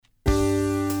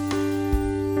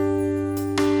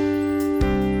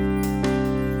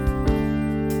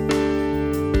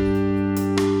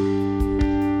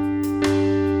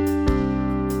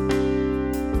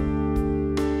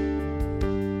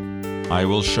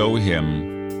will show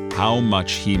him how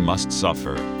much he must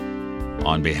suffer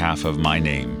on behalf of my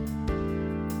name."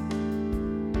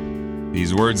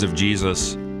 These words of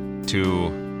Jesus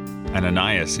to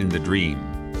Ananias in the dream,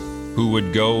 who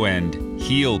would go and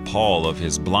heal Paul of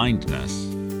his blindness,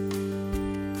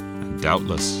 and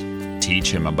doubtless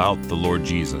teach him about the Lord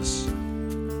Jesus,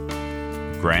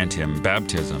 grant him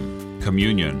baptism,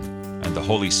 communion, and the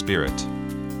Holy Spirit.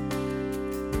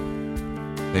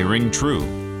 They ring true.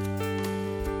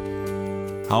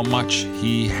 How much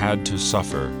he had to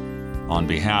suffer on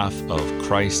behalf of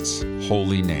Christ's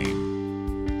holy name.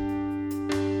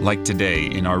 Like today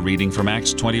in our reading from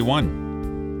Acts 21.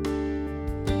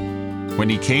 When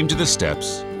he came to the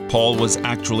steps, Paul was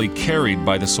actually carried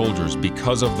by the soldiers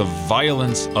because of the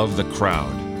violence of the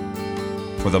crowd.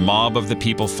 For the mob of the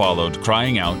people followed,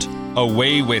 crying out,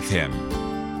 "Away with him!"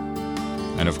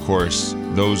 And of course,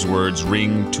 those words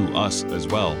ring to us as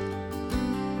well,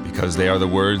 because they are the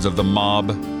words of the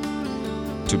mob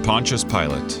to Pontius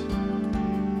Pilate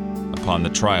upon the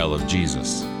trial of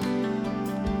Jesus.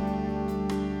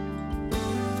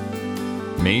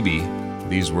 Maybe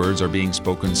these words are being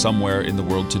spoken somewhere in the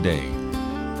world today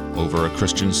over a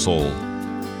Christian soul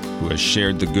who has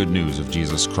shared the good news of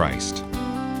Jesus Christ.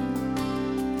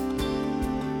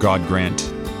 God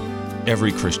grant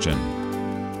every Christian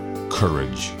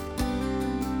courage.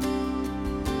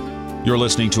 You're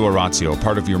listening to Oratio,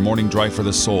 part of your morning drive for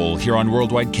the soul, here on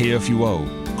Worldwide KFUO.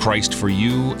 Christ for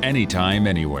you, anytime,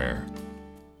 anywhere.